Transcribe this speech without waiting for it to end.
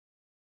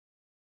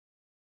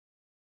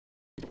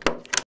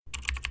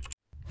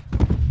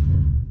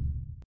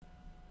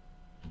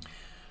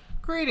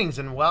Greetings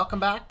and welcome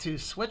back to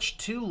Switch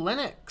to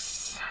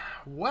Linux.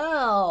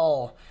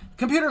 Well,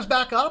 computer's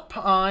back up.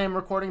 I'm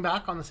recording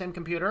back on the same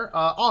computer.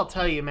 I'll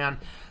tell you, man,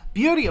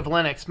 beauty of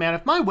Linux, man.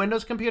 If my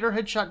Windows computer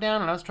had shut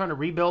down and I was trying to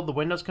rebuild the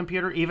Windows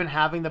computer, even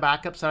having the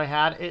backups that I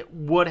had, it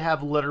would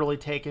have literally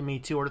taken me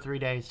 2 or 3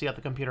 days to get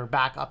the computer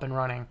back up and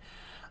running.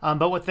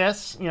 But with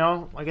this, you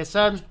know, like I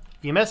said,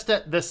 if you missed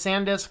it, this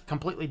SanDisk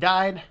completely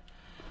died.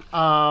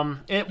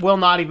 It will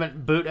not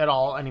even boot at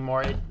all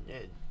anymore.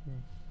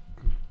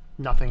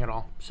 Nothing at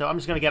all. So I'm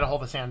just going to get a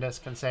hold of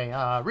SanDisk and say,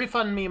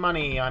 refund me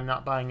money. I'm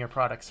not buying your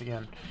products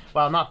again.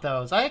 Well, not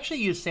those. I actually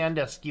use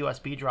SanDisk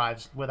USB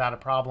drives without a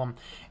problem.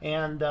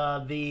 And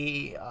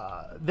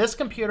this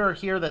computer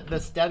here that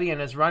this Debian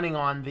is running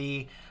on,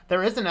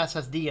 there is an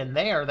SSD in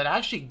there that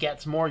actually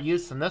gets more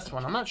use than this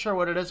one. I'm not sure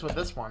what it is with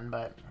this one,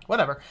 but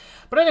whatever.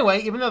 But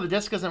anyway, even though the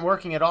disk isn't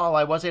working at all,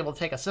 I was able to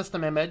take a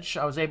system image.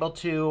 I was able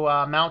to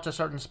mount a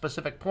certain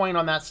specific point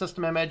on that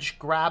system image,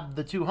 grab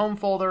the 2 home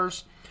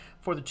folders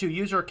for the 2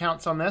 user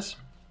accounts on this.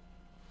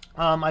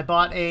 I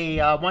bought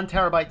a 1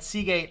 terabyte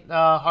Seagate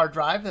hard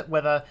drive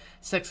with a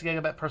 6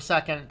 gigabit per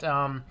second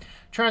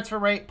transfer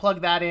rate,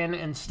 plugged that in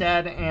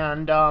instead,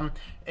 and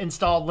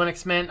installed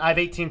Linux Mint. I have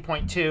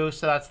 18.2,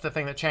 so that's the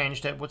thing that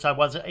changed it, which I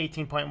was at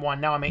 18.1,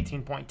 now I'm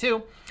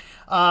 18.2.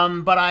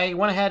 But I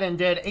went ahead and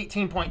did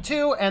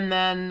 18.2 and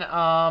then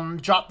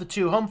dropped the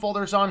 2 home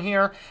folders on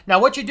here. Now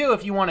what you do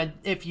if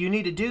you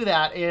need to do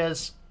that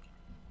is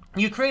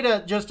you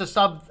create just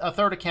a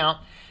third account,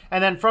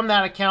 and then from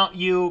that account,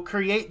 you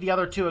create the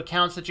other 2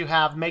 accounts that you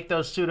have, make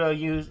those pseudo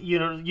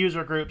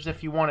user groups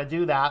if you want to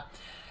do that.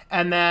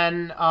 And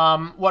then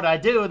what I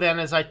do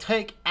then is I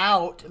take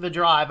out the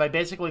drive. I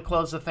basically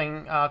close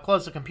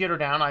the computer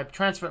down. I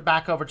transfer it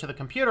back over to the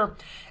computer.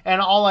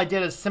 And all I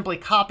did is simply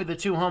copy the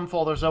 2 home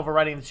folders,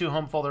 overwriting the 2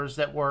 home folders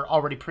that were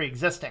already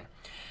pre-existing.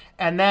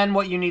 And then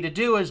what you need to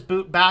do is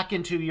boot back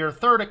into your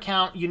third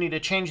account. You need to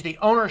change the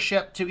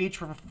ownership to each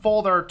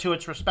folder to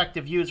its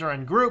respective user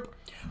and group,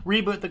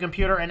 reboot the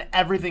computer, and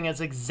everything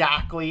is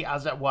exactly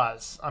as it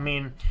was. I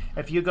mean,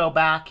 if you go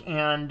back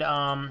and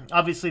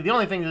obviously the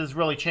only thing that has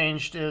really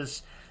changed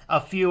is a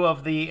few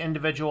of the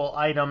individual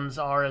items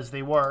are as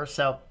they were.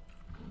 So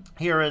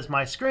here is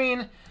my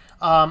screen.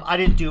 I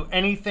didn't do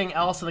anything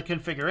else in the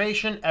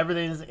configuration.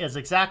 Everything is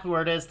exactly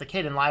where it is. The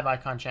Kdenlive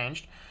icon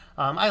changed.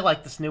 I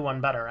like this new one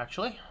better,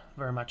 actually.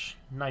 Very much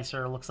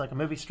nicer. It looks like a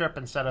movie strip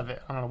instead of it.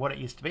 I don't know what it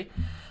used to be.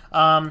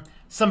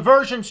 Some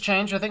versions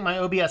changed. I think my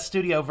OBS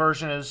Studio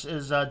version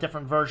is a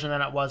different version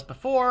than it was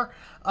before.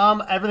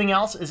 Everything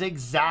else is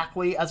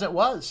exactly as it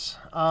was.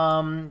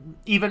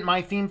 Even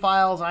my theme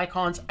files,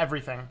 icons,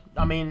 everything.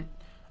 I mean,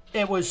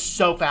 it was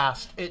so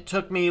fast. It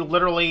took me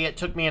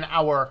an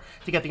hour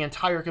to get the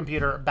entire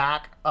computer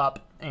back up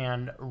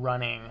and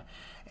running.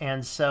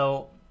 And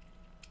so,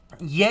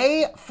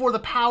 yay for the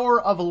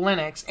power of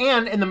Linux.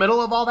 And in the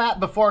middle of all that,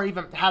 before I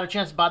even had a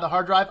chance to buy the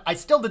hard drive, I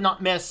still did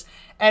not miss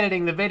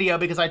editing the video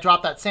because I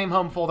dropped that same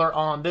home folder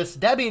on this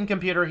Debian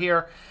computer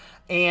here.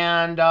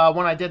 And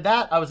when I did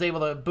that, I was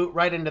able to boot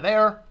right into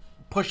there,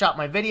 push out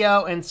my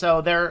video. And so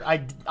there,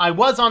 I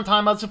was on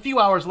time. I was a few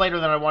hours later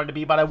than I wanted to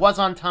be, but I was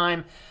on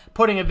time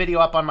putting a video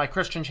up on my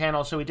Christian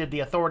channel. So we did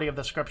the Authority of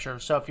the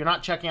Scriptures. So if you're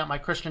not checking out my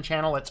Christian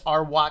channel, it's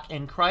Our Walk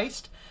in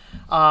Christ.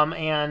 You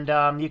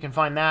can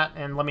find that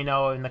and let me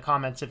know in the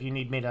comments if you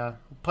need me to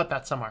put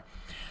that somewhere.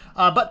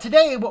 But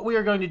today what we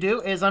are going to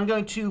do is I'm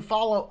going to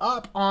follow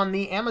up on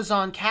the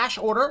Amazon cash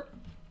order.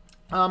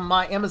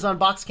 My Amazon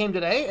box came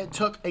today. It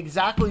took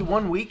exactly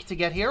 1 week to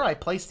get here. I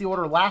placed the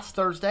order last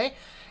Thursday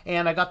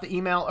and I got the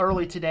email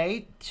early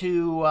today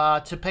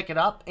to pick it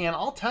up. And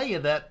I'll tell you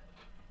that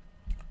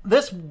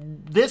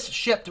this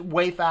shipped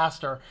way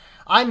faster.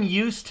 I'm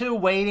used to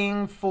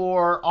waiting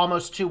for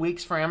almost 2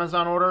 weeks for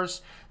Amazon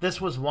orders.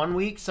 This was 1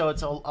 week, so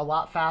it's a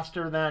lot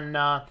faster than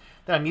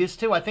I'm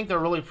used to. I think they're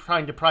really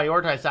trying to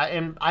prioritize that,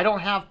 and I don't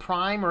have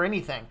Prime or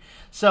anything.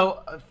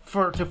 So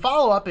to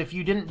follow up, if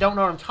you don't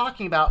know what I'm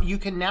talking about, you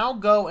can now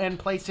go and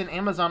place an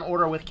Amazon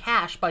order with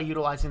cash by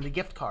utilizing the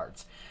gift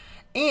cards.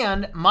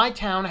 And my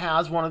town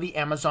has one of the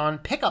Amazon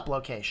pickup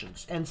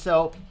locations, and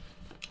so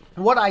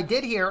what I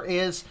did here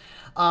is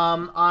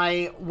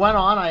I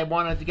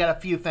wanted to get a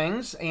few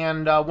things,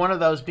 and one of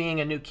those being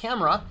a new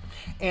camera.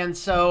 And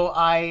so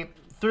I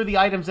threw the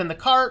items in the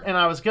cart, and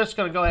I was just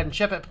going to go ahead and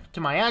ship it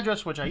to my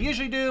address, which I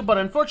usually do. But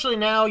unfortunately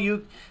now,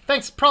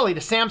 thanks probably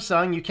to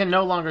Samsung, you can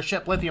no longer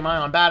ship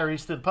lithium-ion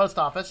batteries through the post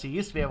office. You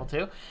used to be able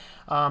to,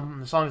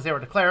 as long as they were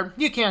declared.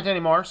 You can't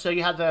anymore, so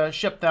you had to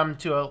ship them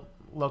to a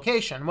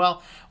location.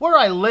 Well, where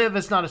I live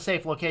is not a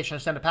safe location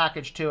to send a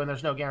package to, and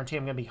there's no guarantee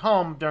I'm going to be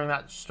home during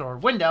that store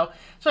window.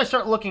 So I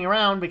start looking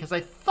around because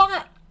I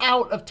thought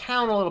out of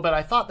town a little bit.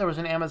 I thought there was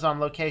an Amazon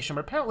location,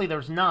 but apparently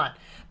there's not.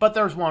 But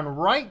there's one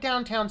right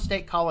downtown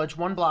State College,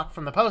 1 block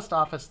from the post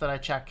office that I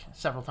check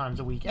several times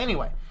a week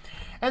anyway.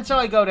 And so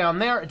I go down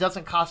there. It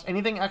doesn't cost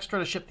anything extra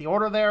to ship the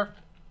order there.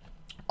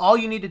 All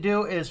you need to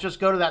do is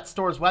just go to that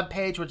store's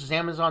webpage, which is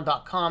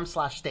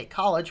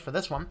amazon.com/statecollege for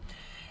this one.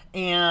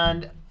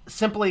 And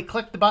simply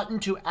click the button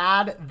to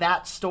add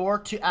that store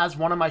to as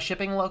one of my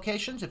shipping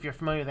locations, if you're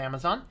familiar with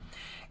Amazon.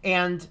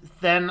 And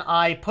then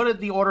I put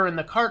the order in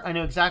the cart. I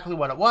knew exactly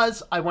what it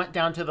was. I went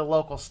down to the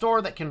local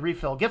store that can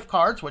refill gift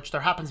cards, which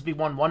there happens to be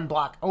one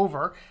block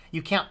over.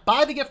 You can't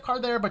buy the gift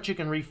card there, but you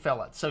can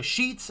refill it. So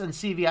Sheetz and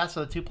CVS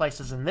are the two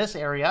places in this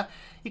area.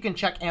 You can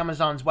check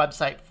Amazon's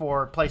website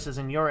for places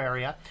in your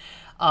area.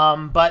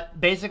 But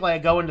basically, I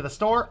go into the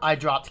store, I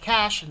dropped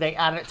cash, they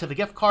added it to the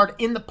gift card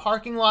in the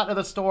parking lot of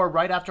the store.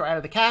 Right after I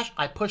added the cash,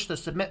 I push the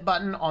submit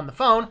button on the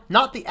phone,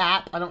 not the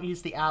app. I don't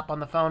use the app on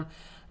the phone,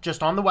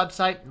 just on the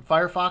website,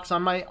 Firefox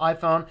on my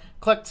iPhone.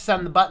 Clicked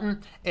send the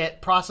button, it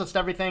processed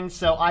everything.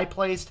 So I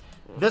placed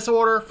this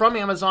order from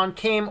Amazon,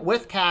 came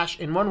with cash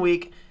in 1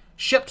 week,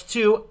 shipped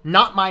to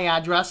not my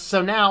address.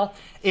 So now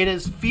it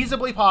is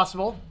feasibly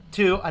possible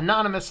to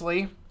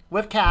anonymously,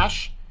 with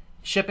cash,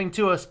 shipping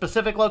to a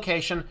specific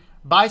location,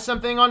 buy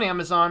something on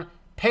Amazon,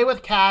 pay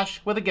with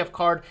cash with a gift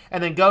card,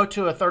 and then go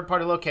to a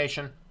third-party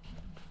location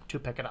to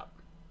pick it up.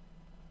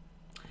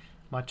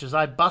 Much as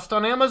I bust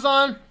on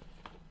Amazon,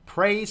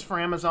 praise for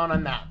Amazon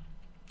on that.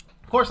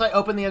 Of course, I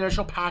opened the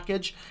initial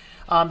package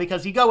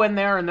because you go in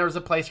there and there's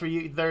a place where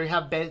they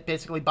have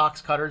basically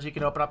box cutters. You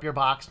can open up your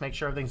box, make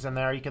sure everything's in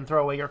there. You can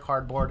throw away your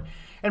cardboard.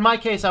 In my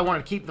case, I wanted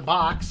to keep the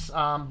box,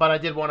 but I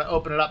did want to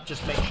open it up,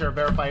 just make sure,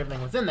 verify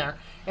everything was in there.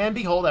 And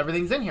behold,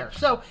 everything's in here.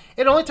 So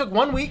it only took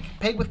 1 week,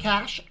 paid with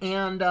cash,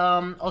 and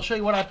I'll show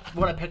you what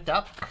I picked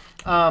up.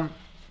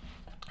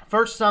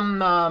 First,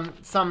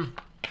 some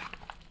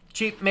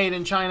cheap made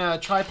in China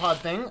tripod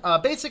thing.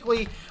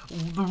 Basically,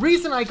 the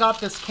reason I got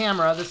this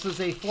camera, this is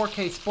a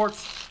 4K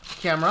sports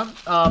camera,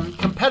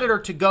 competitor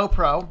to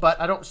GoPro, but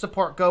I don't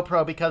support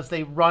GoPro because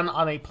they run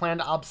on a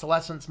planned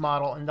obsolescence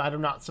model, and I do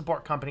not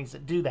support companies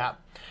that do that.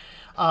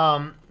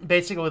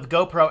 Basically, with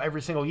GoPro,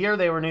 every single year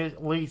they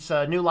release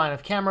a new line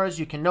of cameras.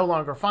 You can no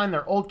longer find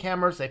their old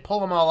cameras. They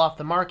pull them all off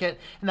the market,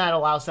 and that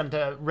allows them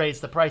to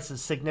raise the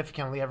prices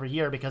significantly every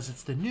year because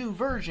it's the new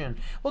version.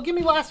 Well, give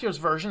me last year's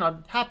version.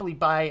 I'd happily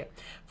buy it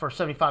for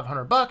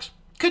 $7,500.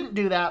 Couldn't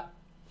do that.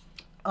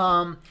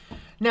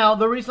 Now,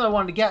 the reason I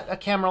wanted to get a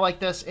camera like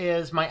this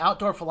is my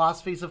outdoor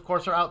philosophies, of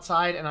course, are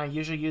outside, and I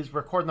usually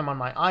record them on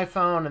my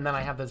iPhone, and then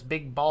I have this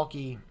big,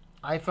 bulky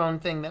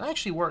iPhone thing that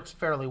actually works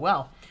fairly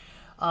well.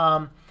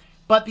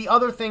 But the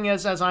other thing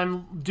is, as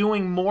I'm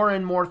doing more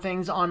and more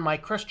things on my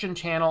Christian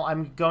channel,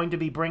 I'm going to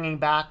be bringing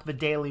back the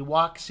Daily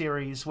Walk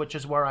series, which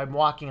is where I'm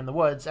walking in the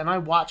woods, and I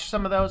watch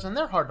some of those, and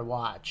they're hard to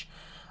watch.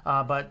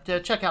 But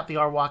check out the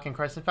Our Walk in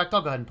Christ. In fact,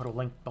 I'll go ahead and put a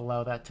link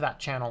below that to that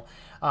channel.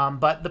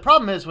 But the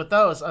problem is with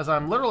those, as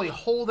I'm literally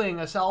holding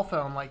a cell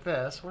phone like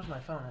this. Where's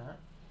my phone at?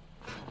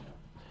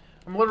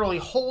 I'm literally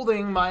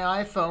holding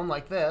my iPhone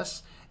like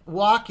this,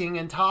 walking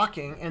and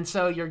talking, and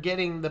so you're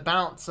getting the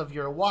bounce of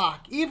your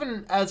walk,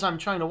 even as I'm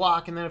trying to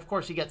walk, and then of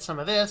course you get some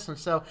of this, and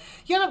so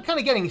you end up kind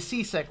of getting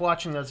seasick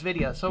watching those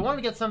videos. So I wanted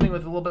to get something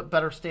with a little bit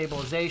better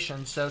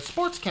stabilization, so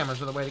sports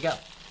cameras are the way to go.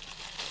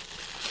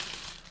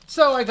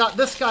 So I got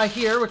this guy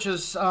here, which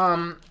is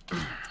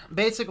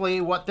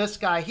basically what this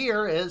guy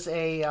here is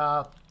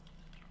a,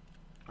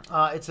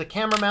 it's a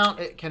camera mount.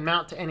 It can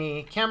mount to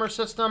any camera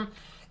system.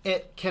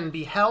 It can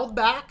be held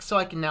back, so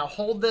I can now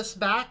hold this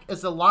back.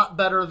 It's a lot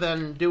better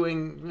than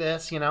doing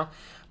this, you know.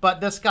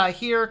 But this guy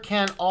here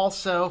can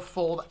also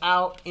fold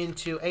out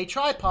into a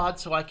tripod,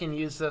 so I can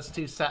use this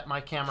to set my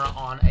camera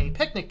on a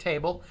picnic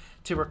table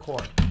to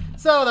record.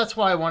 So that's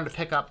why I wanted to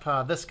pick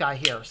up this guy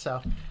here.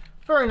 So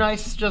very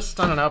nice.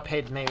 Just, I don't know,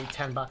 paid maybe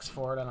 10 bucks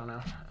for it. I don't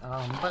know.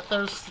 But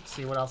there's, let's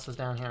see what else is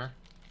down here.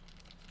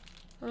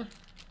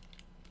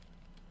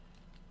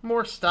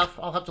 More stuff.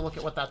 I'll have to look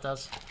at what that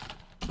does.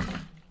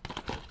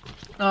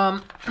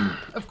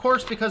 Of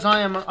course, because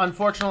I am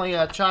unfortunately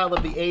a child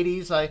of the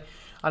 80s,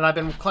 and I've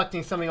been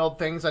collecting some of the old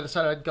things, I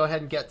decided I'd go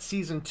ahead and get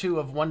Season 2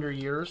 of Wonder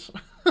Years.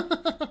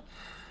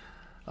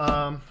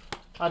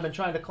 I've been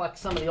trying to collect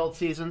some of the old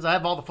seasons. I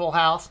have all the Full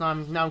House,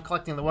 and now I'm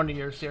collecting the Wonder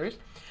Years series.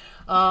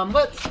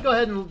 Let's go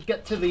ahead and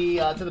get to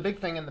the big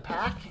thing in the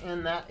pack,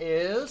 and that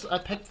is I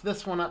picked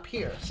this one up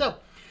here. So,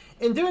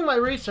 in doing my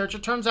research,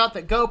 it turns out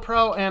that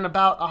GoPro and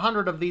about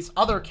 100 of these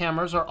other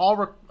cameras are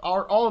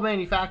all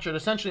manufactured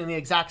essentially in the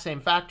exact same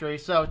factory,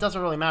 so it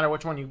doesn't really matter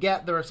which one you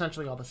get. They're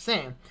essentially all the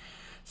same.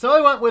 So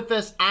I went with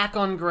this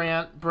Acon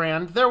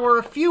brand. There were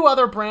a few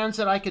other brands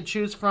that I could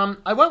choose from.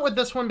 I went with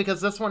this one because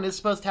this one is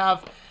supposed to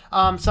have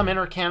some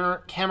inner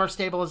camera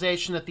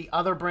stabilization that the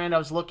other brand I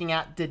was looking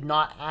at did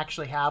not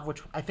actually have,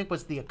 which I think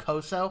was the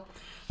Akoso.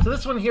 So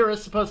this one here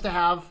is supposed to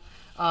have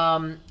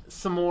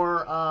some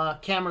more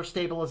camera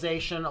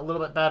stabilization, a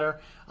little bit better.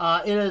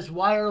 It is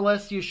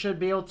wireless. You should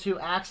be able to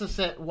access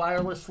it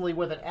wirelessly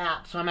with an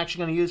app. So I'm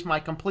actually going to use my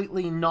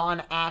completely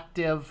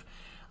non-active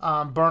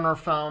burner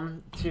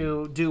phone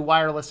to do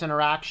wireless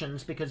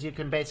interactions, because you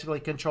can basically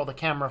control the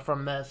camera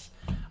from this.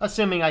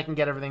 Assuming I can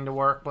get everything to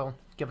work, we'll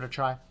give it a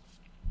try.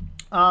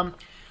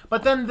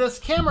 But then this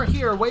camera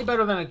here, way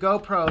better than a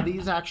GoPro.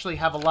 These actually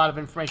have a lot of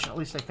information, at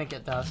least I think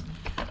it does.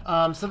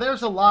 So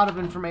there's a lot of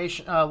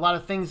information, a lot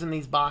of things in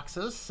these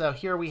boxes. So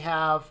here we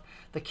have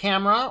the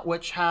camera,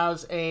 which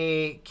has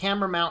a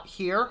camera mount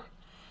here,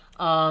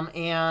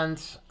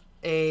 and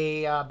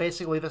a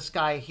basically this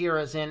guy here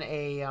is in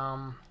a,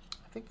 I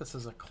think this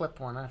is a clip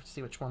one. I have to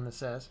see which one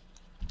this is.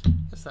 I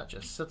guess that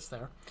just sits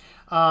there.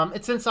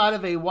 It's inside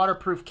of a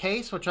waterproof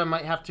case, which I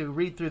might have to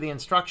read through the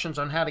instructions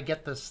on how to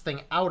get this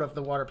thing out of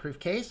the waterproof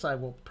case. I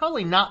will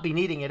probably not be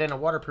needing it in a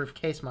waterproof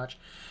case much.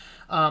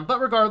 But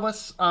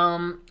regardless,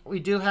 we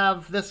do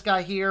have this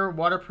guy here,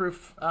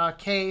 waterproof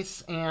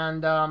case,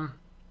 and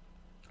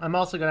I'm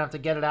also going to have to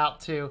get it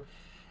out to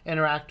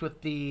interact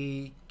with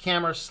the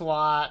camera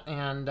slot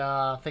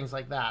and things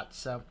like that.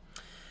 So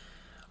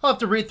I'll have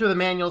to read through the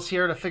manuals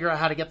here to figure out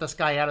how to get this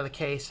guy out of the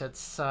case.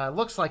 It's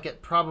looks like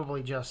it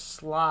probably just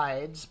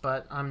slides,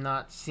 but I'm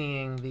not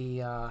seeing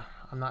the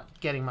I'm not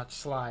getting much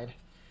slide.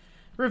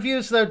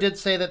 Reviews though did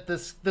say that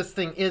this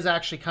thing is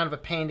actually kind of a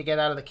pain to get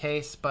out of the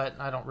case, but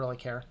I don't really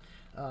care.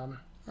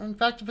 In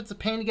fact, if it's a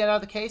pain to get out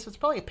of the case, it's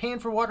probably a pain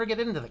for water to get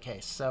into the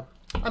case, so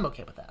I'm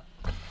okay with that.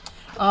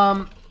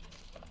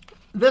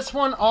 This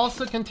one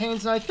also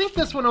contains, and I think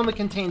this one only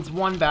contains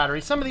one battery.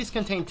 Some of these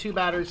contain 2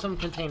 batteries, some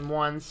contain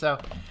 1. So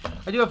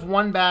I do have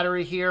 1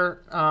 battery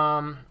here.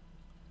 I'll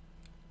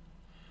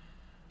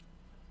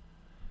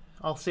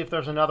see if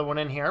there's another one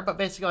in here, but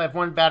basically I have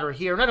 1 battery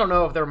here, and I don't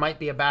know if there might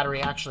be a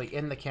battery actually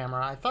in the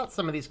camera. I thought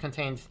some of these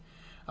contained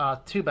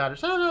 2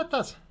 batteries. Oh, no, it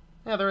does.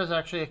 Yeah, there is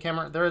actually a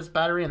camera. There is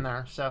battery in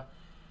there. So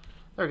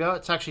there we go.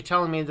 It's actually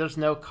telling me there's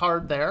no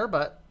card there,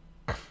 but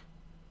you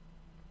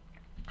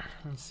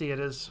can see it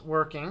is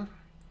working.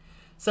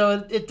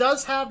 So it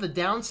does have the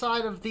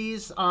downside of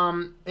these,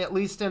 at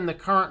least in the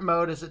current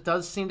mode, is it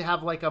does seem to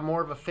have like a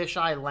more of a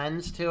fisheye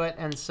lens to it.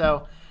 And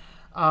so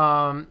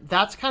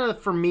that's kind of,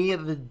 for me,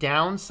 the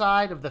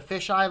downside of the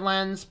fisheye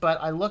lens. But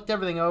I looked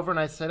everything over and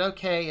I said,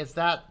 okay, is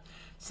that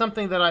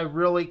something that I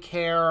really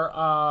care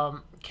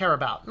about?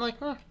 I'm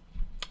like,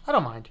 I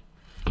don't mind.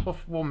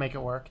 We'll make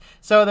it work.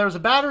 So there's a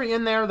battery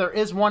in there. There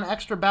is 1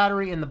 extra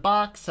battery in the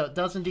box. So it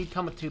does indeed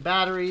come with 2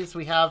 batteries.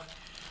 We have...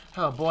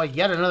 oh boy,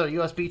 yet another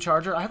USB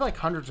charger. I have like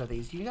hundreds of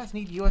these. Do you guys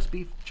need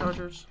USB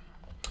chargers?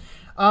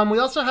 We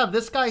also have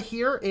this guy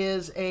here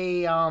is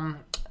a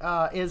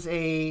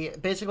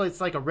basically it's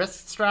like a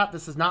wrist strap.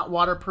 This is not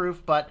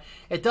waterproof, but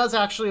it does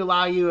actually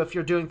allow you, if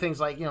you're doing things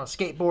like, you know,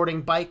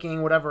 skateboarding,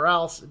 biking, whatever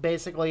else,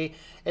 basically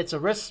it's a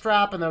wrist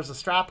strap and there's a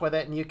strap with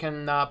it, and you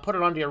can put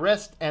it onto your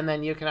wrist, and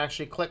then you can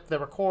actually click the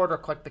record or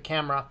click the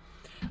camera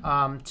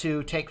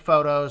to take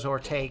photos or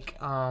take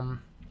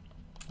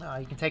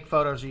you can take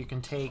photos, or you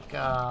can take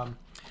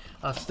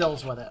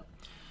stills with it.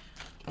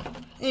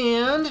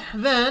 And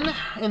then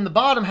in the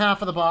bottom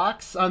half of the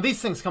box, these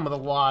things come with a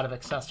lot of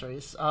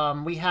accessories.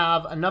 We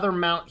have another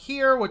mount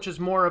here, which is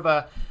more of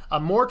a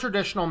more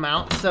traditional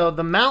mount. So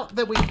the mount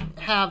that we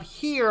have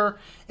here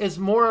is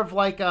more of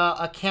like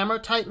a camera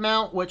type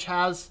mount, which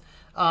has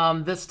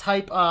this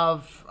type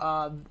of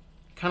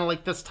kind of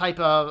like this type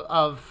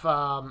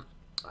of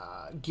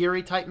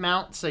geary type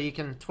mount. So you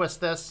can twist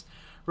this,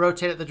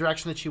 rotate it the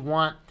direction that you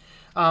want.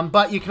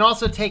 But you can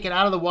also take it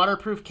out of the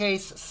waterproof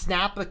case,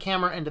 snap the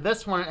camera into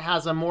this one. It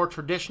has a more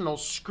traditional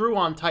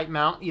screw-on type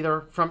mount,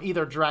 from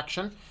either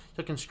direction. So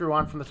it can screw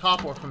on from the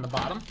top or from the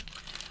bottom.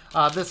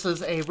 This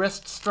is a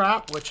wrist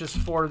strap, which is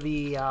for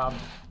the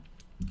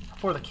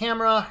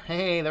camera.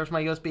 Hey, there's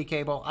my USB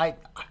cable. I'm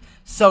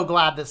so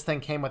glad this thing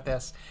came with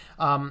this.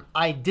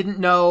 I didn't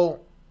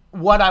know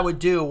what I would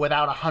do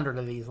without 100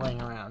 of these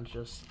laying around,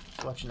 just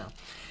to let you know.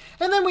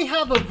 And then we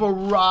have a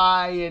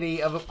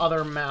variety of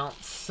other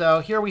mounts.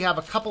 So here we have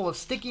a couple of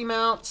sticky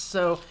mounts.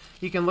 So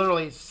you can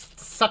literally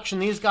suction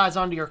these guys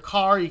onto your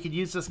car. You could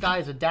use this guy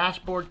as a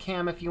dashboard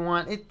cam if you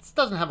want. It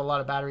doesn't have a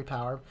lot of battery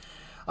power.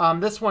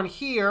 This one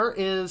here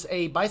is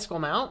a bicycle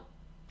mount.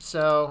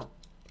 So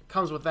it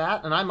comes with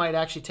that. And I might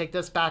actually take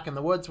this back in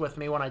the woods with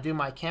me when I do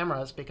my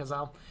cameras, because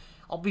I'll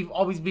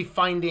always be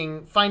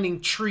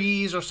finding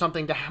trees or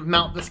something to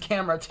mount this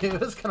camera to.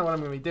 That's kind of what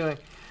I'm going to be doing.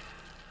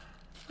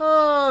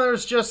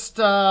 There's just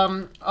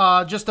a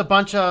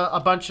bunch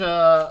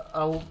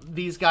of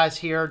these guys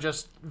here.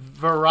 Just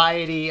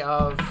variety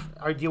of.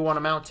 Or do you want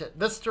to mount it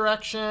this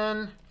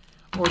direction,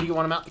 or do you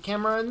want to mount the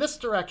camera in this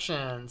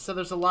direction? So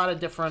there's a lot of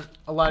different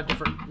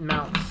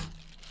mounts.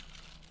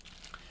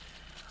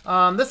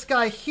 This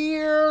guy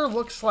here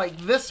looks like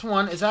this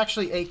one is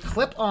actually a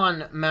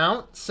clip-on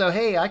mount. So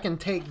hey, I can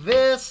take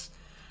this,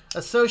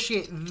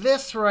 associate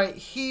this right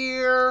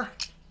here.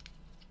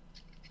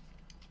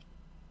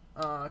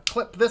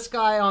 Clip this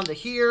guy onto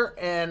here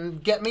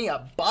and get me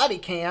a body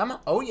cam.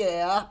 Oh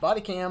yeah, body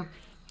cam.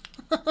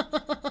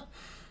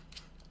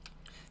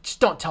 Just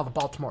don't tell the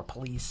Baltimore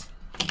police.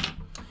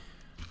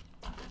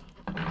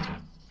 At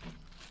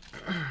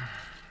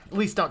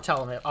least don't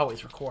tell them it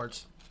always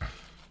records.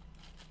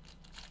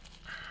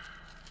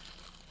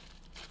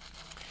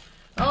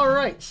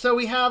 Alright, so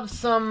we have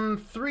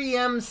some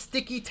 3M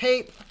sticky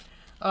tape,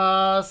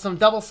 some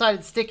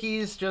double-sided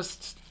stickies,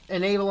 just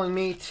enabling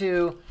me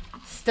to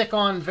stick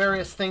on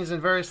various things in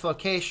various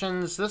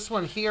locations. This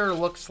one here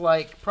looks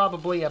like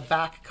probably a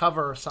back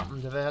cover or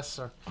something to this,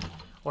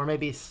 or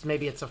maybe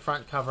it's a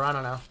front cover. I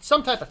don't know.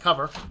 Some type of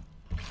cover.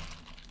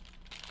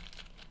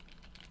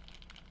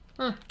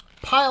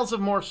 Piles of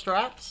more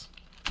straps.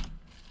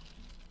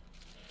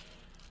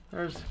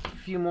 There's a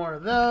few more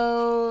of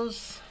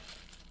those.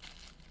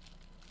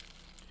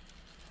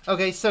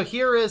 Okay, so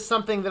here is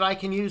something that I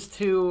can use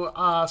to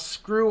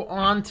screw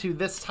onto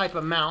this type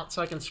of mount.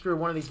 So I can screw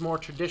one of these more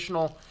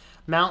traditional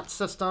mount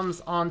systems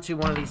onto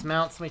one of these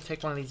mounts. Let me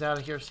take one of these out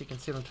of here so you can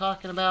see what I'm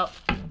talking about.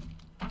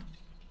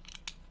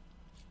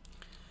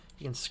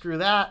 You can screw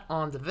that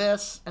onto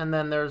this, and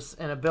then there's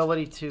an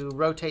ability to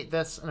rotate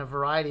this in a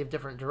variety of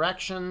different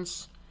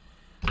directions.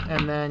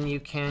 And then you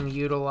can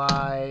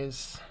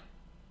utilize...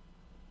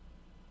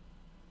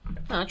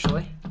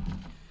 Actually,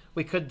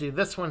 we could do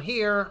this one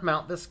here,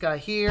 mount this guy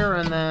here,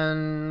 and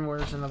then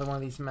where's another one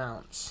of these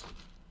mounts?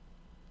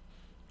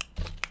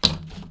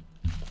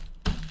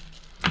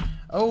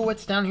 Oh,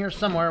 it's down here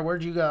somewhere.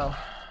 Where'd you go?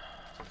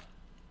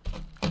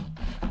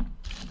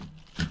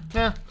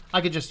 Yeah,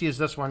 I could just use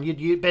this one.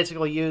 You'd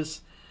basically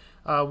use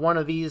one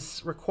of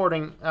these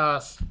recording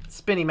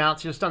spinny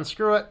mounts. You just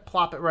unscrew it,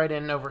 plop it right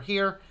in over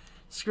here,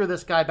 screw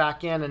this guy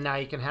back in, and now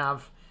you can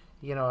have,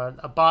 you know,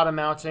 a bottom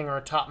mounting or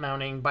a top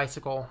mounting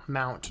bicycle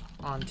mount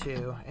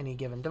onto any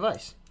given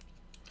device.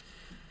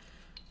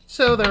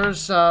 So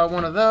there's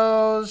one of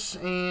those,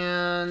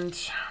 and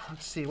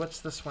let's see, what's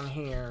this one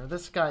here?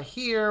 This guy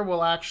here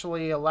will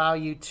actually allow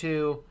you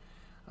to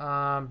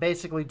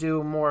basically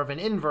do more of an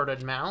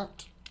inverted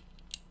mount.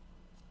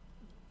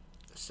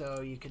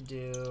 So you could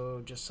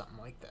do just something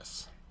like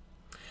this.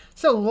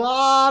 So a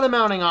lot of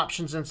mounting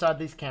options inside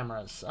these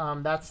cameras.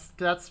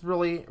 That's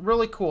really,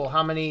 really cool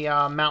how many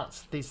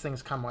mounts these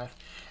things come with.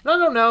 And I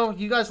don't know,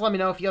 you guys let me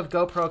know if you have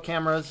GoPro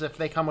cameras, if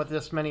they come with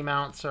this many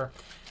mounts or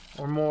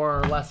more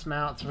or less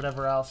mounts,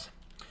 whatever else.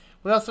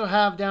 We also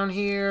have down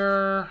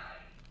here...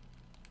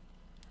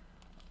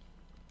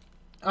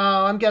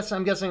 Oh, I'm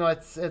guessing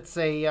it's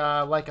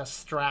a like a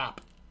strap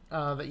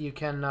that you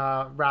can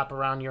wrap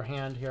around your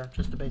hand here,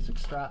 just a basic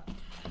strap.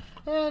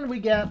 And we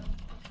get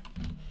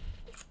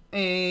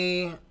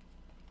a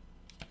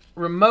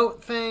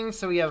remote thing.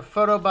 So we have a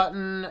photo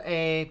button,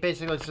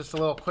 basically it's just a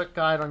little quick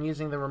guide on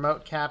using the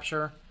remote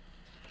capture.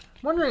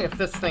 I'm wondering if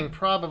this thing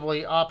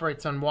probably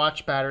operates on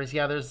watch batteries.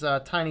 Yeah, there's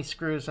tiny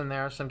screws in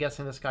there, so I'm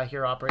guessing this guy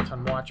here operates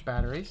on watch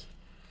batteries.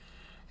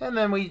 And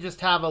then we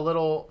just have a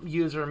little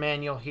user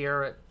manual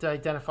here. It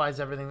identifies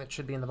everything that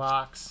should be in the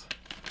box.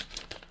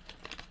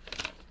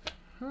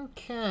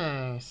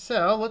 Okay,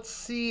 so let's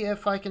see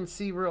if I can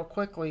see real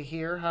quickly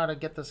here how to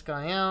get this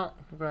guy out.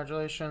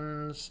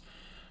 Congratulations.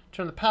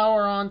 Turn the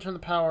power on, turn the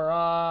power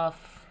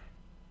off.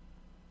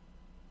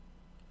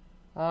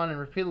 On and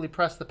repeatedly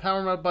press the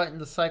power mode button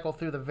to cycle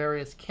through the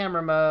various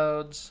camera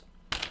modes.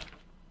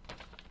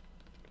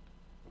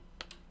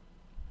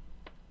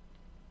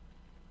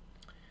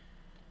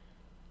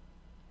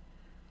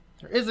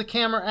 There is a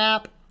camera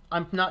app.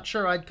 I'm not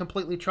sure I'd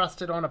completely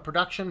trust it on a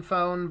production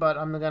phone, but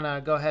I'm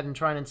gonna go ahead and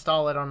try and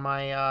install it on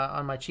my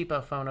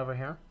cheapo phone over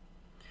here.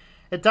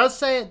 It does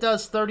say it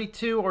does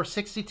 32 or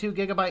 62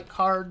 gigabyte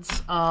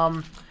cards.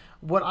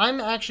 What I'm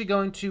actually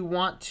going to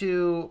want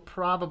to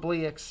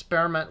probably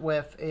experiment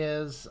with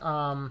is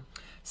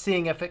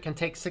seeing if it can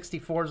take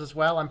 64s as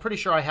well. I'm pretty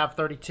sure I have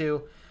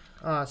 32,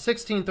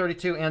 16,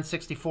 32, and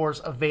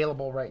 64s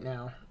available right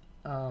now.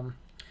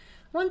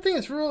 One thing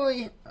is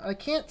really, I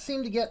can't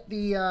seem to get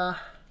the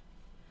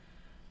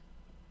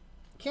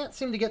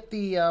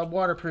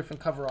waterproof and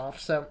cover off.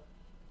 So,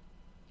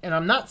 and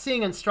I'm not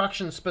seeing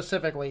instructions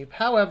specifically.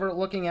 However,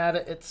 looking at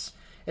it,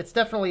 it's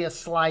definitely a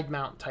slide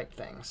mount type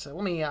thing. So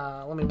let me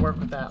work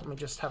with that. Let me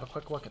just have a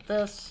quick look at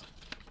this.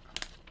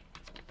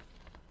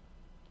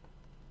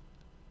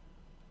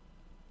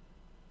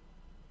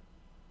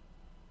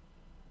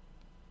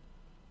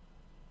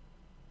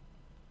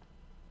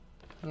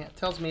 Yeah, it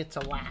tells me it's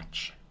a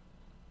latch.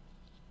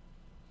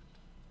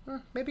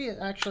 Maybe it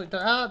actually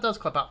does. It does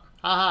clip up.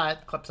 Haha,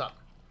 it clips up.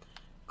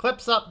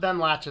 Clips up, then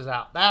latches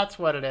out. That's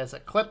what it is.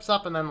 It clips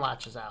up and then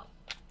latches out.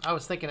 I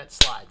was thinking it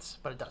slides,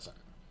 but it doesn't.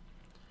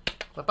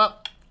 Clip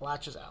up,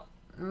 latches out.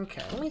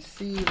 Okay, let me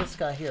see this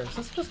guy here. Is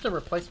this just a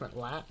replacement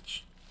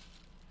latch?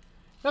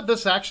 What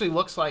this actually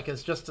looks like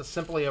is just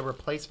simply a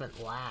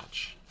replacement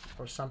latch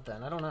or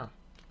something. I don't know.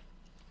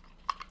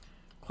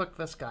 Click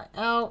this guy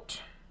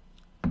out.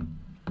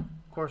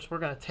 Of course, we're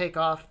going to take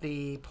off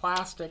the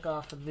plastic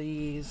off of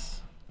these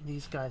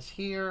guys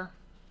here.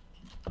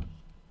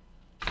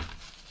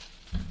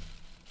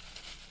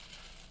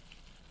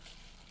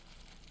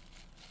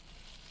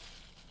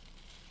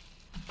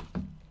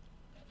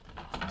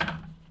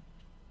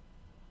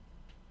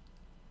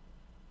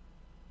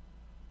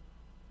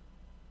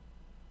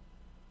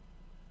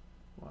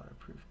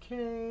 Waterproof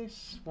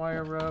case,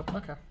 wire rope,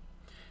 okay.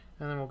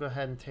 And then we'll go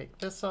ahead and take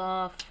this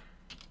off.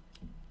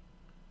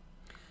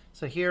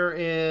 So here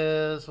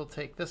is, we'll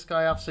take this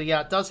guy off. So yeah,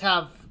 it does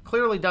have,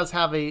 clearly does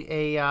have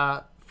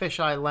a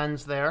fisheye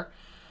lens there.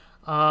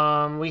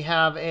 We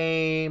have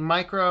a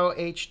micro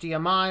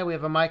HDMI. We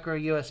have a micro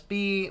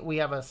USB. We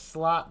have a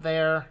slot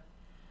there.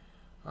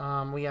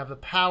 We have the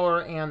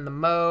power and the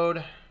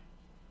mode.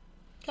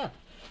 Okay.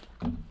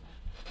 Let's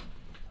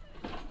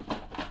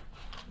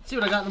see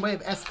what I got in the way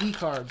of SD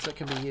cards that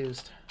can be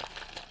used.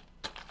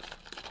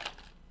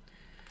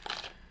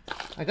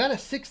 I got a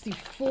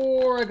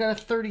 64. I got a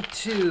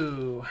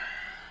 32.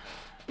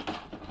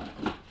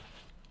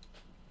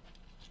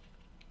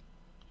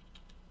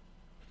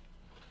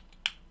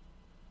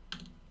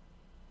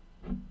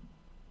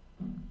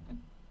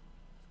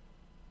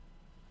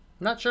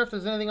 Not sure if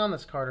there's anything on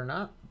this card or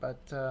not, but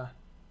I'm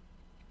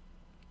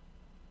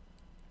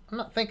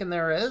not thinking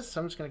there is,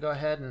 so I'm just going to go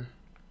ahead and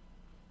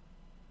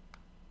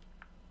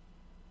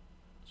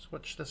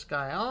switch this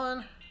guy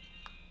on.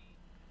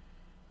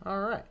 All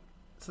right,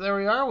 so there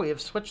we are. We have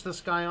switched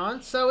this guy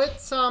on. So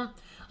it's, I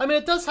mean,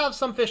 it does have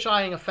some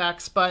fisheying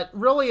effects, but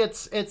really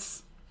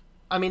it's,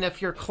 I mean,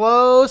 if you're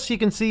close, you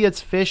can see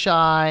it's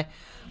fisheye,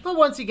 but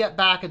once you get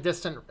back a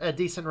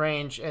decent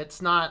range,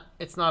 it's not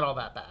all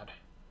that bad.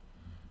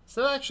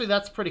 So actually,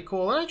 that's pretty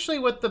cool. And actually,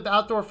 with the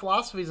outdoor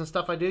philosophies and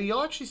stuff I do,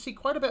 you'll actually see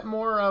quite a bit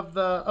more of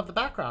the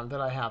background that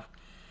I have.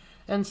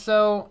 And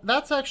so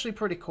that's actually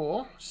pretty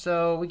cool.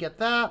 So we get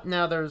that.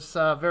 Now there's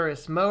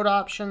various mode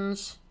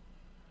options.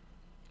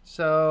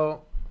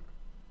 So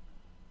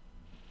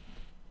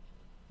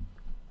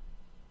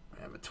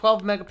I have a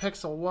 12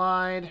 megapixel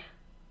wide.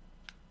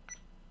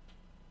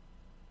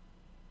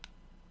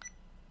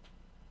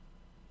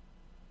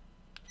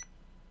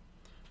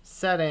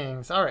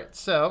 Settings. All right,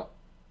 so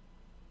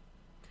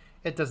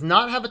it does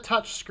not have a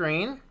touch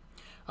screen.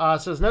 So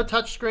there's no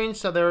touch screen.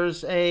 So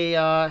there's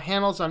a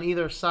handles on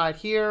either side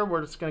here. We're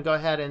just going to go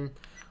ahead and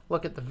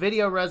look at the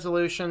video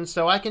resolution.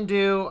 So I can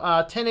do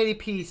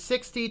 1080p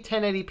 60,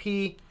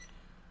 1080p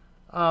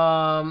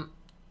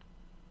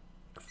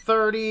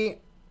 30.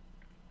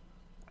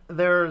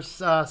 There's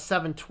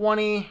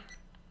 720.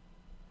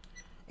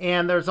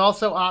 And there's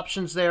also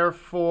options there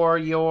for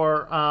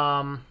your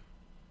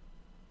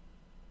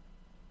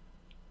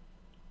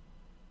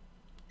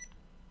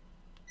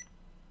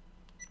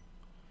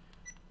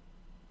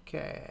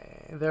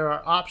okay, there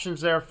are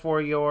options there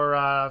for your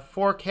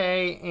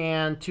 4K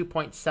and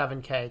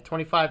 2.7K,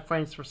 25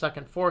 frames per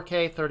second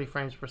 4K, 30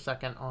 frames per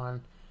second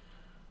on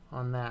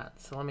that.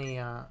 So let me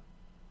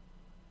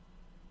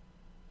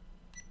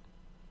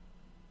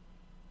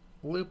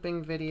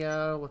looping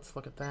video. Let's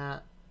look at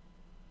that.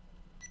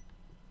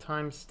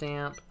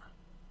 Timestamp.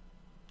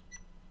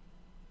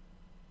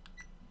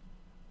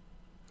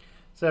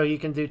 So you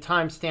can do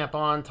timestamp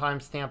on,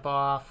 timestamp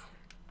off.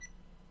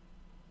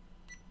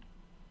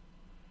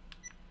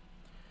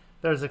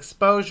 There's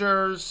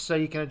exposures, so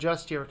you can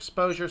adjust your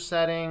exposure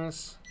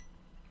settings.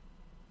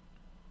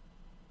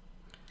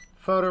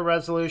 Photo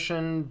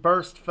resolution,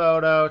 burst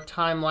photo,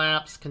 time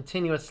lapse,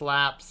 continuous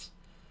lapse,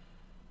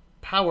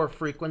 power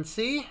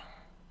frequency.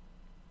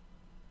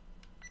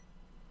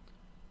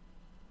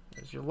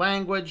 There's your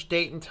language,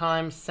 date and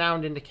time,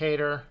 sound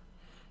indicator.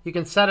 You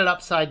can set it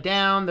upside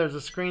down. There's a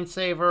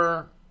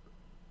screensaver.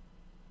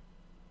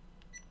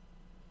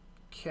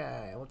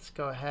 Okay, let's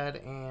go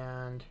ahead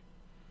and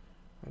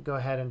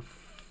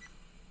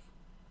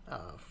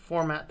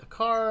format the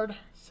card.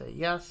 Say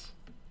yes.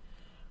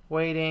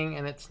 Waiting,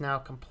 and it's now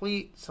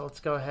complete. So let's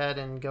go ahead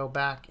and go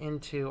back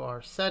into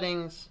our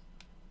settings.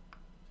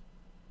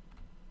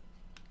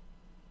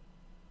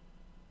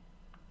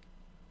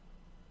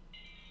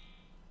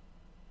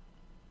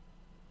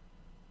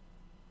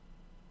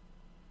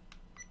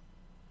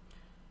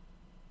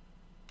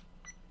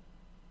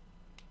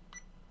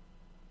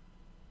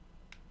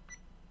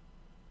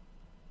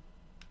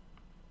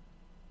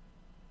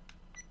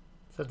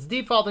 So it's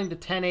defaulting to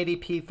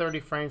 1080p 30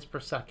 frames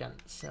per second.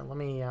 So let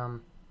me,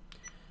 I'm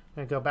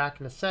going to go back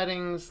into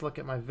settings, look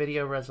at my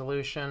video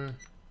resolution.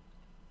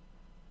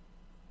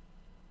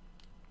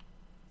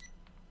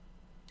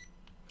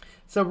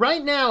 So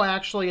right now,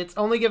 actually, it's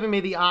only giving me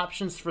the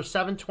options for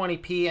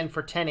 720p and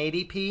for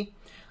 1080p.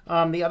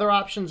 The other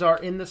options are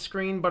in the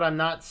screen, but I'm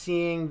not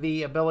seeing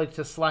the ability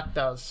to select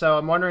those. So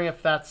I'm wondering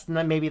if that's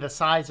maybe the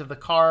size of the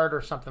card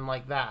or something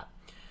like that.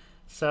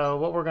 So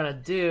what we're going to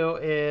do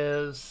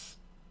is,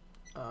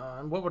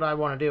 what would I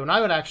want to do? And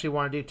I would actually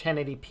want to do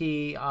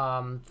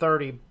 1080p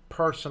 30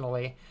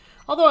 personally,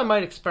 although I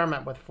might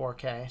experiment with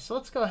 4K. So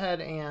let's go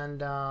ahead and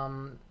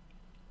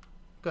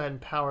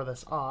power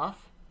this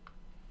off.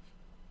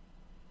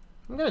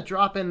 I'm going to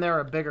drop in there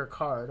a bigger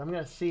card. I'm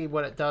going to see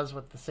what it does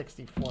with the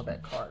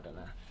 64-bit card in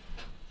there.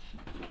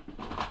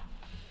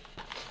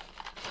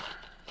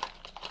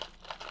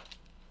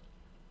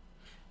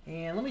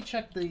 And let me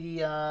check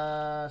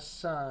the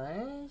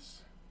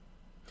size.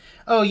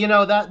 Oh, you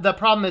know, that the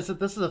problem is that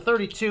this is a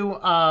 32,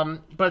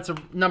 but it's a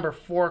number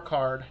 4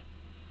 card.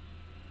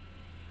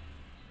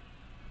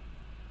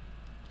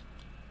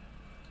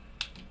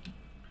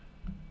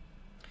 I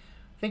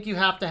think you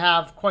have to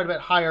have quite a bit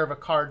higher of a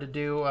card to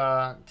do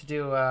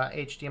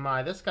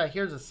HDMI. This guy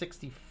here's a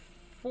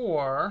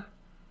 64.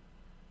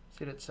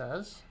 See what it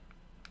says.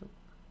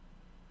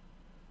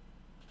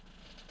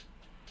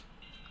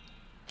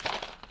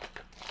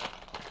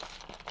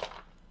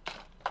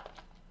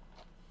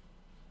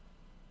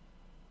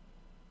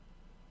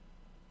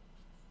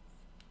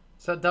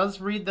 So it does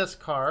read this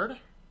card.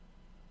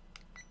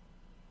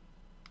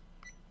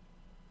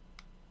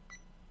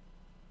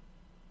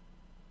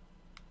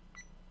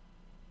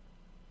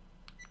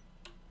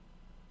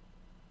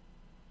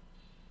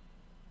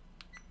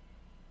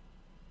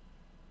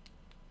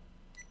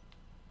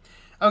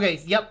 Okay,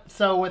 yep.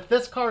 So with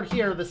this card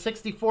here, the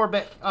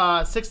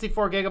 64-bit,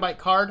 64 GB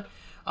card,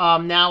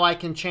 now I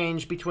can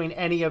change between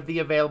any of the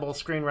available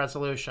screen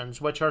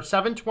resolutions, which are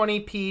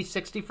 720p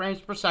 60 frames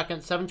per second,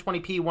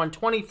 720p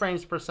 120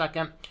 frames per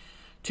second,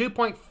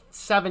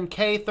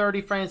 2.7K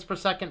 30 frames per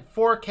second,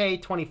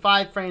 4K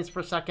 25 frames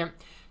per second,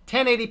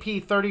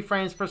 1080p 30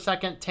 frames per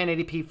second,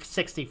 1080p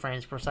 60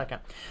 frames per second.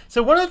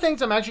 So one of the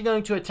things I'm actually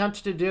going to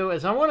attempt to do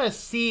is I want to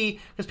see,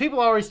 because people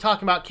are always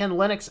talking about, can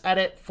Linux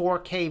edit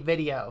 4K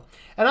video?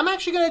 And I'm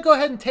actually going to go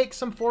ahead and take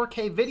some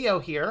 4K video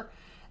here,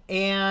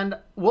 and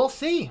we'll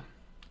see.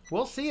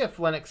 We'll see if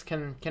Linux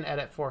can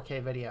edit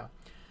 4K video.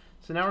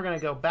 So now we're going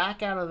to go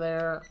back out of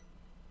there.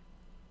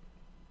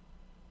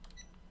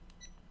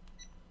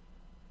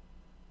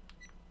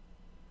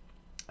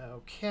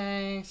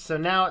 Okay, so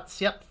now it's,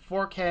 yep,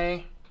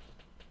 4K.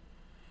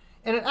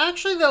 And it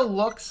actually, though,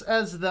 looks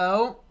as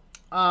though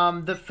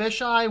the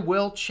fisheye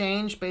will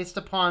change based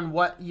upon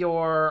what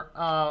your,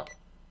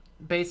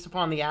 based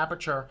upon the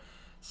aperture.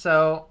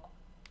 So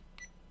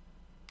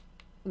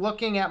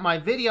looking at my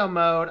video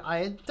mode,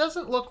 it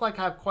doesn't look like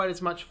I have quite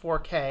as much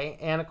 4K.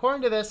 And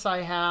according to this,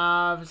 I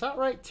have, is that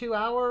right, 2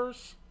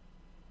 hours?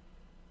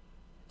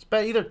 It's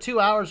about either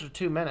 2 hours or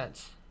 2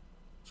 minutes.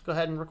 Let's go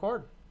ahead and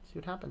record, see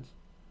what happens.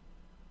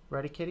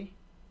 Ready, kitty?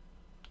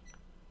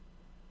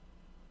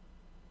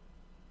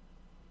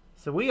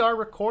 So we are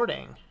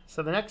recording.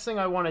 So the next thing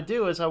I want to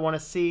do is I want to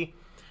see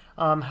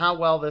how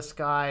well this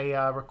guy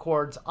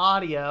records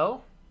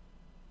audio.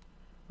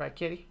 Right,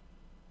 kitty?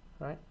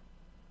 Right?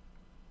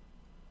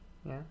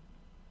 Yeah.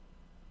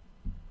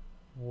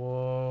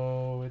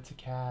 Whoa, it's a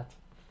cat.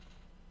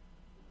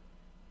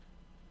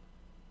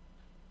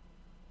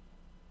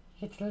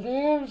 It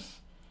lives.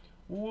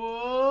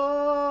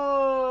 Whoa!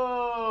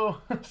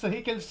 So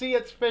he can see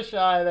its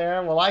fisheye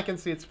there. Well, I can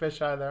see its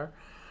fisheye there.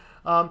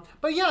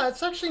 But yeah,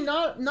 it's actually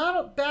not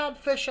a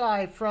bad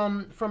fisheye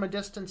from a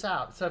distance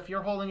out. So if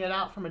you're holding it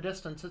out from a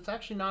distance, it's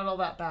actually not all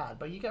that bad.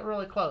 But you get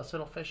really close,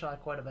 it'll fisheye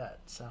quite a bit.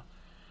 So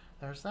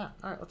there's that.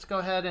 All right, let's go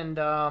ahead and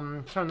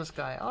turn this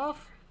guy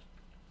off.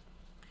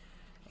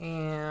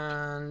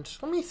 And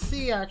let me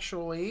see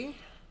actually.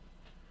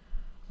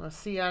 Let's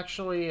see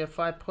actually if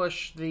I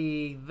push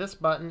this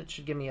button, it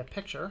should give me a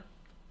picture.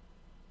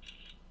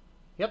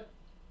 Yep.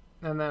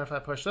 And then if I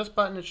push this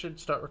button, it should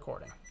start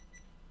recording.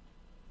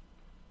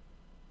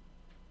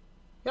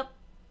 Yep.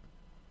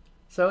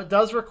 So it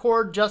does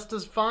record just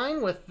as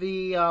fine with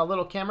the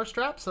little camera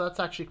strap, so that's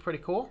actually pretty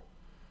cool.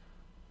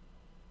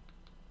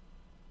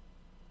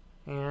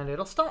 And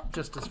it'll stop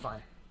just as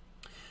fine.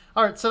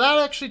 All right, so that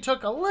actually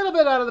took a little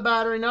bit out of the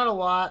battery, not a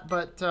lot,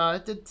 but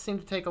it did seem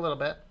to take a little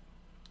bit.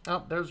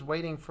 Oh, there's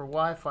waiting for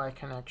Wi-Fi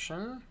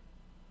connection.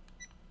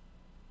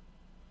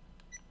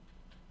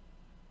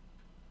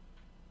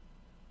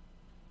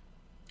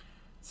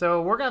 So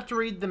we're going to have to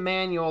read the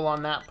manual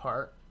on that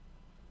part.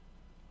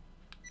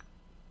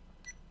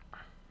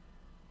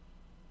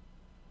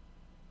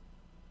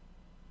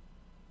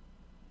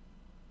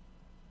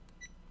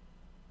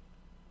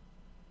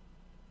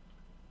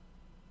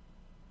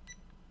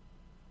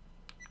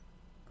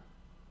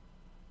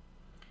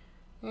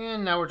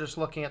 And now we're just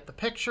looking at the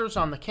pictures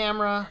on the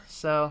camera.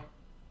 So,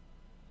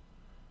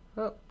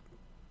 oh,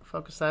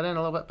 focus that in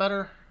a little bit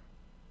better.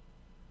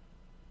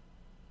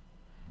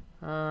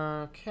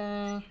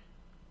 Okay.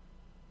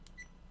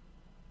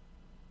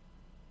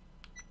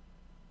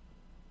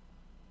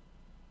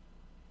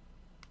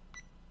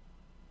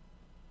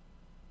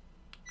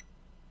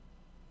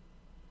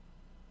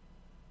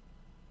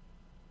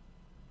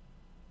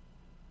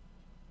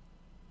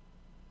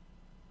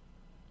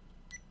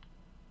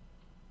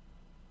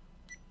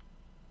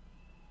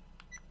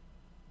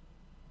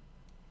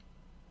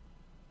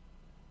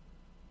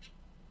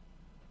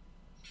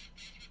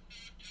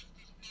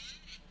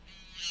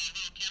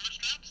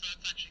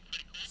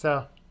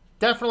 So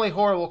definitely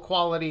horrible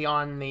quality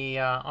on the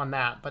on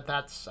that, but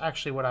that's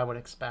actually what I would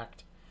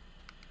expect.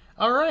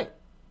 All right.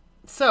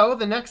 So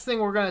the next thing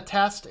we're going to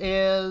test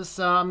is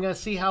I'm going to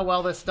see how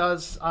well this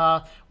does.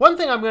 One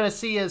thing I'm going to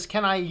see is,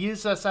 can I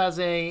use this as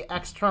a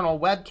external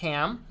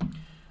webcam?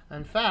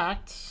 In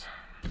fact,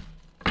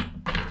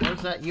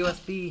 there's that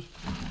USB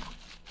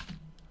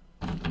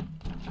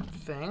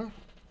thing.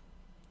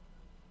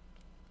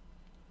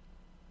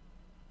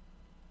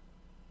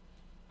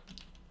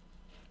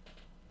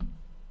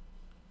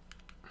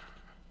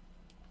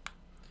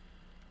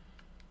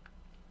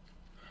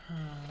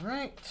 All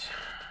right.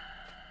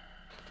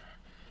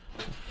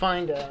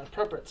 Find an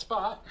appropriate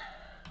spot.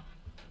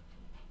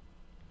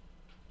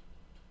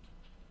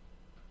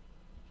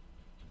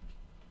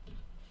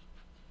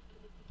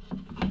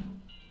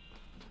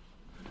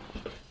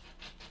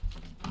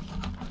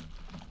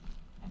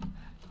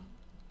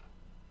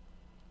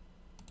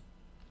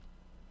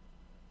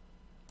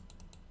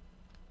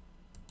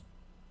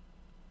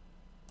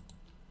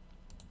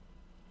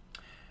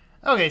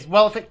 Okay,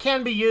 well, if it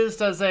can be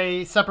used as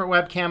a separate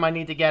webcam, I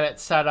need to get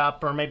it set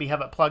up or maybe have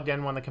it plugged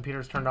in when the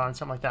computer's turned on,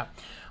 something like that.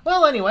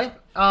 Well, anyway,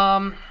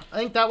 I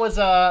think that was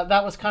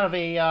kind of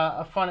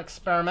a fun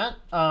experiment.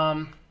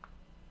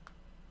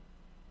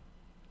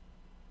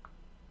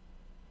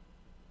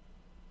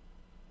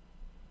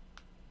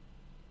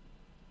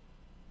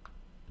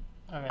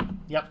 Okay,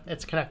 yep,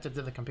 it's connected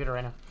to the computer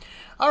right now.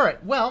 All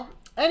right, well,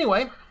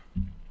 anyway,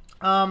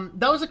 that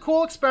was a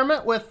cool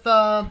experiment with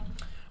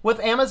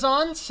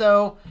Amazon.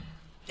 So,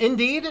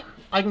 indeed,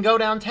 I can go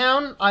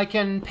downtown. I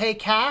can pay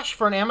cash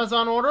for an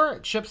Amazon order.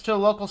 It ships to a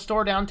local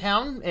store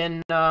downtown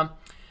in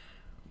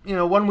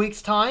 1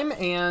 week's time,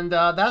 and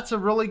that's a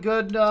really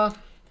good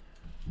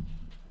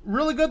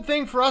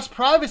thing for us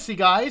privacy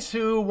guys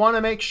who want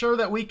to make sure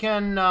that we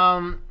can.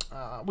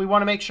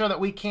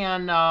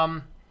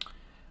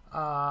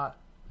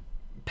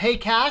 Pay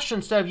cash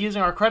instead of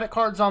using our credit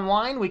cards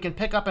online. We can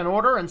pick up an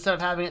order instead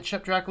of having it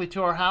shipped directly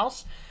to our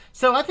house.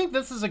 So I think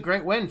this is a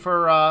great win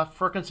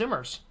for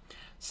consumers.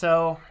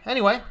 So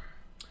anyway,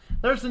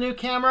 there's the new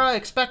camera.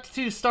 Expect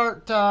to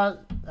start.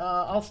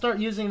 I'll start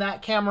using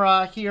that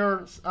camera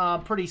here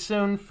pretty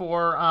soon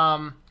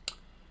for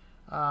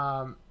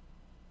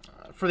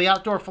the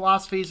outdoor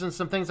philosophies and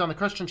some things on the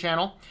Christian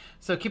channel.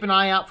 So keep an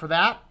eye out for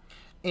that.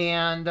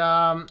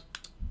 And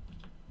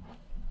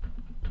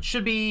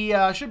should be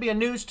a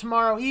news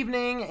tomorrow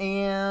evening,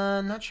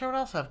 and not sure what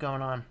else I have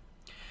going on.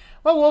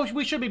 Well,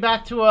 we should be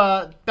back to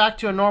a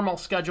normal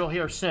schedule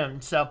here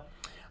soon. So,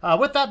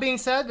 with that being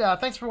said,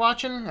 thanks for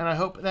watching, and I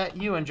hope that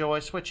you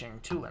enjoy switching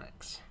to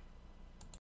Linux.